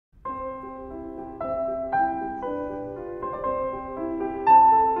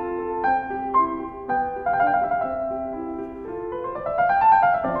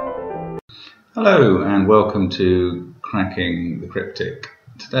Hello and welcome to Cracking the Cryptic.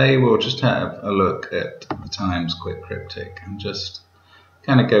 Today we'll just have a look at the Times Quick Cryptic and just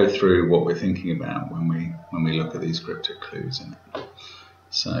kind of go through what we're thinking about when we look at these cryptic clues in it.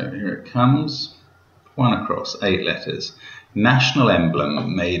 So here it comes, 1 across, 8 letters. National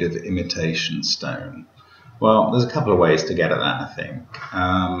emblem made of imitation stone. Well, there's a couple of ways to get at that, I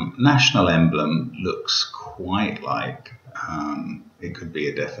think. National emblem looks quite like it could be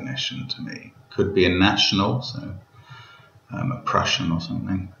a definition to me. Could be a national, so a Prussian or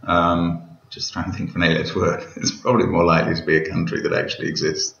something. Just trying to think of an 8-letter word. It's probably more likely to be a country that actually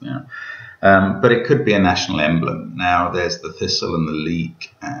exists. Yeah. But it could be a national emblem. Now, there's the thistle and the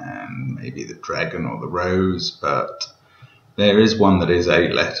leek and maybe the dragon or the rose, but there is one that is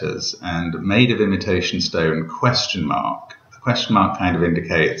 8 letters and made of imitation stone, question mark. The question mark kind of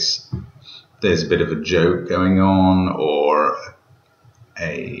indicates there's a bit of a joke going on or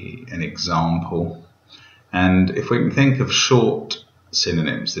an example. And if we can think of short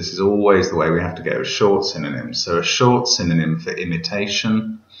synonyms, this is always the way we have to go, short synonyms. So a short synonym for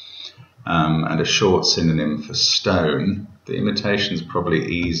imitation and a short synonym for stone. The imitation is probably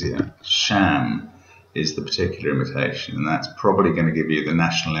easier. Sham is the particular imitation, and that's probably going to give you the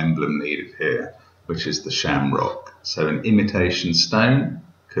national emblem needed here, which is the shamrock. So an imitation stone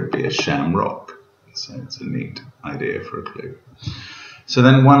could be a shamrock. So it's a neat idea for a clue. So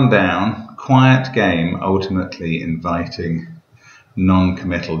then 1 down, quiet game ultimately inviting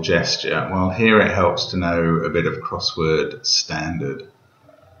non-committal gesture. Well, here it helps to know a bit of crossword standard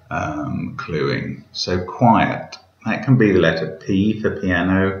cluing. So quiet, that can be the letter P for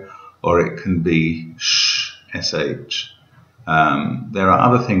piano, or it can be sh, sh. There are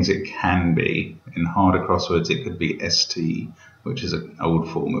other things it can be. In harder crosswords it could be st, which is an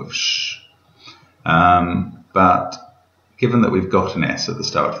old form of sh. But given that we've got an S at the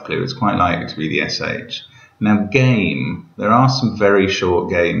start of the clue, it's quite likely to be the sh. Now game, there are some very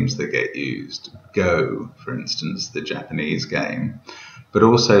short games that get used. Go, for instance, the Japanese game, but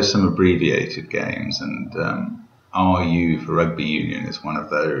also some abbreviated games, and RU for rugby union is one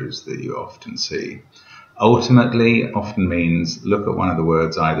of those that you often see. Ultimately often means look at one of the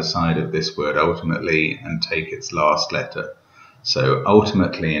words either side of this word ultimately and take its last letter. So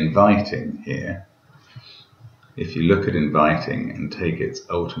ultimately inviting here, if you look at inviting and take its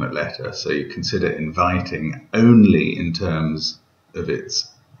ultimate letter, so you consider inviting only in terms of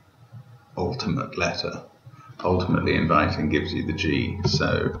its ultimate letter. Ultimately inviting gives you the G,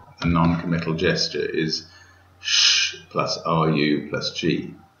 so a non-committal gesture is sh plus RU plus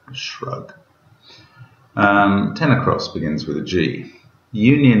G, shrug. 10 across begins with a G.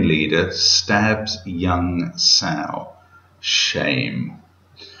 Union leader stabs young sow. Shame.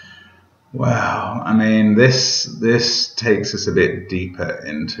 Wow, I mean, this takes us a bit deeper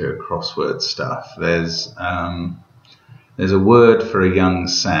into crossword stuff. There's a word for a young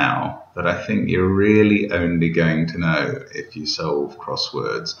sow that I think you're really only going to know if you solve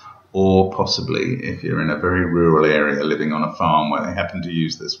crosswords, or possibly if you're in a very rural area living on a farm where they happen to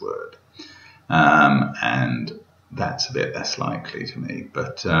use this word. And that's a bit less likely to me.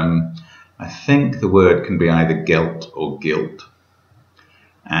 But I think the word can be either gelt or gilt.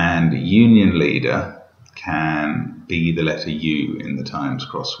 And union leader can be the letter U in the Times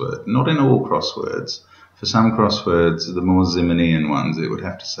crossword. Not in all crosswords. For some crosswords, the more Zimmernian ones, it would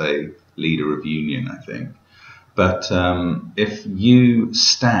have to say leader of union, I think. But if U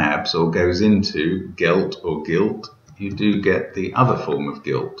stabs or goes into gelt or gilt, you do get the other form of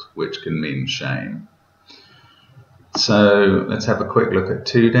guilt, which can mean shame. So let's have a quick look at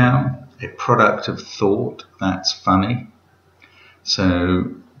 2 down. A product of thought, that's funny.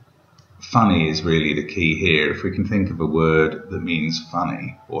 So funny is really the key here. If we can think of a word that means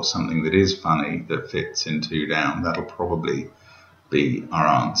funny, or something that is funny that fits in 2 down, that'll probably be our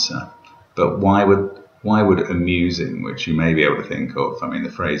answer. But why would amusing, which you may be able to think of, I mean,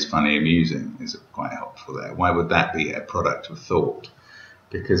 the phrase funny amusing is quite helpful there. Why would that be a product of thought?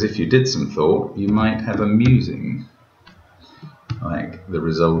 Because if you did some thought, you might have amusing, like the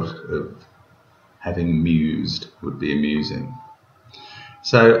result of having mused would be amusing.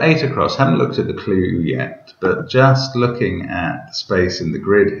 So 8 across, haven't looked at the clue yet, but just looking at the space in the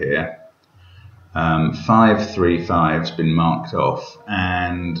grid here, 535's been marked off,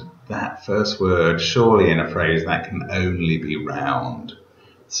 and that first word, surely in a phrase that can only be round.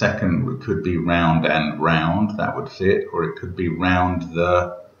 Second could be round and round, that would fit, or it could be round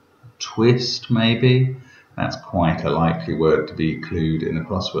the twist maybe. That's quite a likely word to be clued in a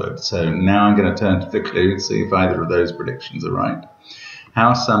crossword. So now I'm going to turn to the clue and see if either of those predictions are right.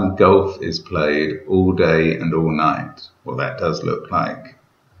 How some golf is played all day and all night. Well, that does look like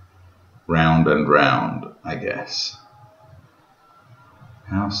round and round, I guess.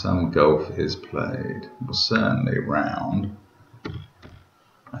 How some golf is played. Well, certainly round.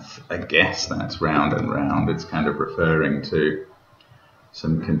 I guess that's round and round. It's kind of referring to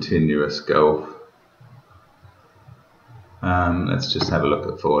some continuous golf. Let's just have a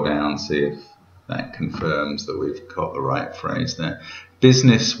look at 4 down, see if that confirms that we've got the right phrase there.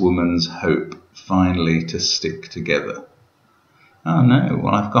 Businesswoman's hope finally to stick together. Oh no,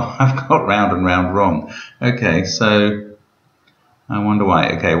 well I've got round and round wrong. Okay, so I wonder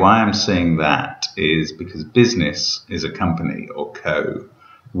why. Okay, why I'm seeing that is because business is a company or co.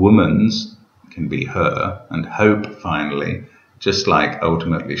 Woman's can be her, and hope finally, just like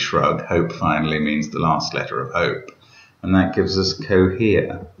ultimately shrug, hope finally means the last letter of hope. And that gives us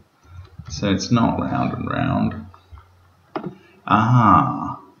cohere. So it's not round and round.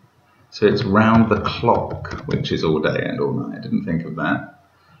 Ah, so it's round the clock, which is all day and all night. I didn't think of that.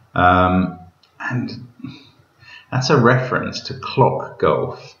 And that's a reference to clock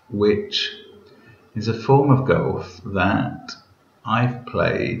golf, which is a form of golf that I've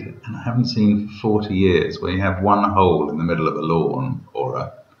played and I haven't seen for 40 years, where you have one hole in the middle of a lawn or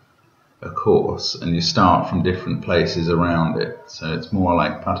a course, and you start from different places around it. So it's more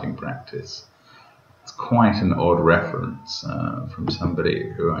like putting practice. It's quite an odd reference from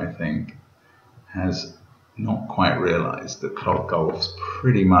somebody who I think has not quite realised that clock golf's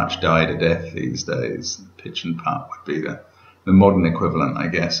pretty much died a death these days. Pitch and putt would be the modern equivalent, I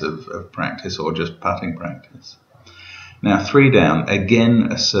guess, of practice, or just putting practice. Now 3 down,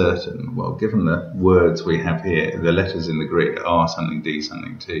 again ascertain. Well, given the words we have here, the letters in the grid are something D,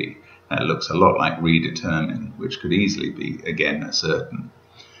 something T. That looks a lot like redetermine, which could easily be again ascertain.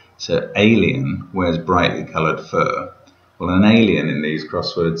 So alien wears brightly coloured fur. Well, an alien in these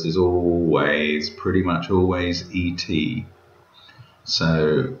crosswords is always, pretty much always, ET.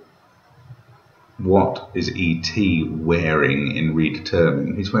 So what is ET wearing in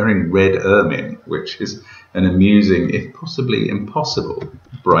redetermine? He's wearing red ermine, which is an amusing, if possibly impossible,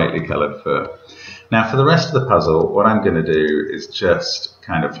 brightly coloured fur. Now for the rest of the puzzle, what I'm going to do is just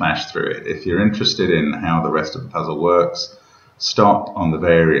kind of flash through it. If you're interested in how the rest of the puzzle works, stop on the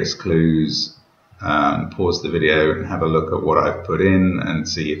various clues, pause the video and have a look at what I've put in and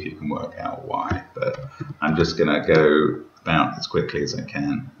see if you can work out why. But I'm just going to go about as quickly as I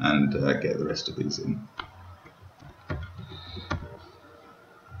can and get the rest of these in.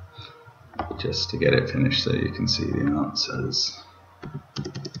 Just to get it finished so you can see the answers.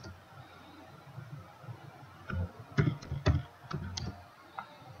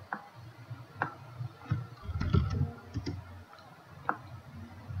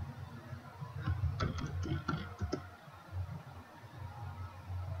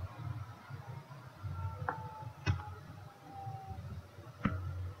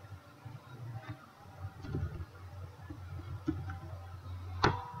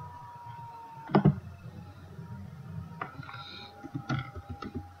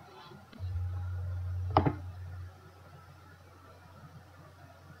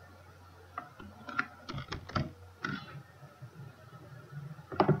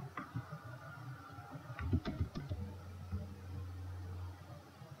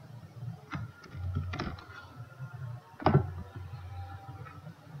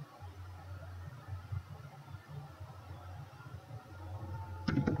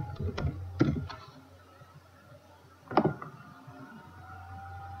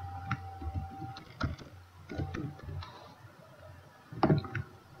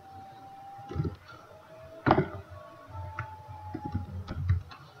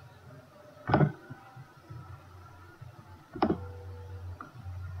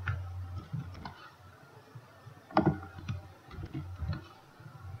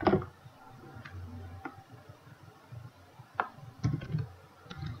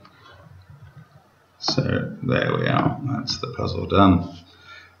 So there we are, that's the puzzle done.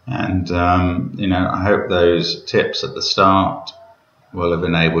 And you know, I hope those tips at the start will have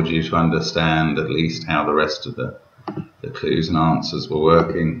enabled you to understand at least how the rest of the clues and answers were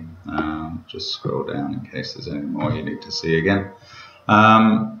working. Just scroll down in case there's any more you need to see again.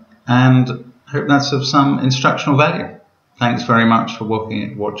 And I hope that's of some instructional value. Thanks very much for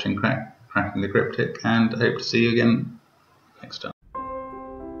watching Cracking the Cryptic, and I hope to see you again next time.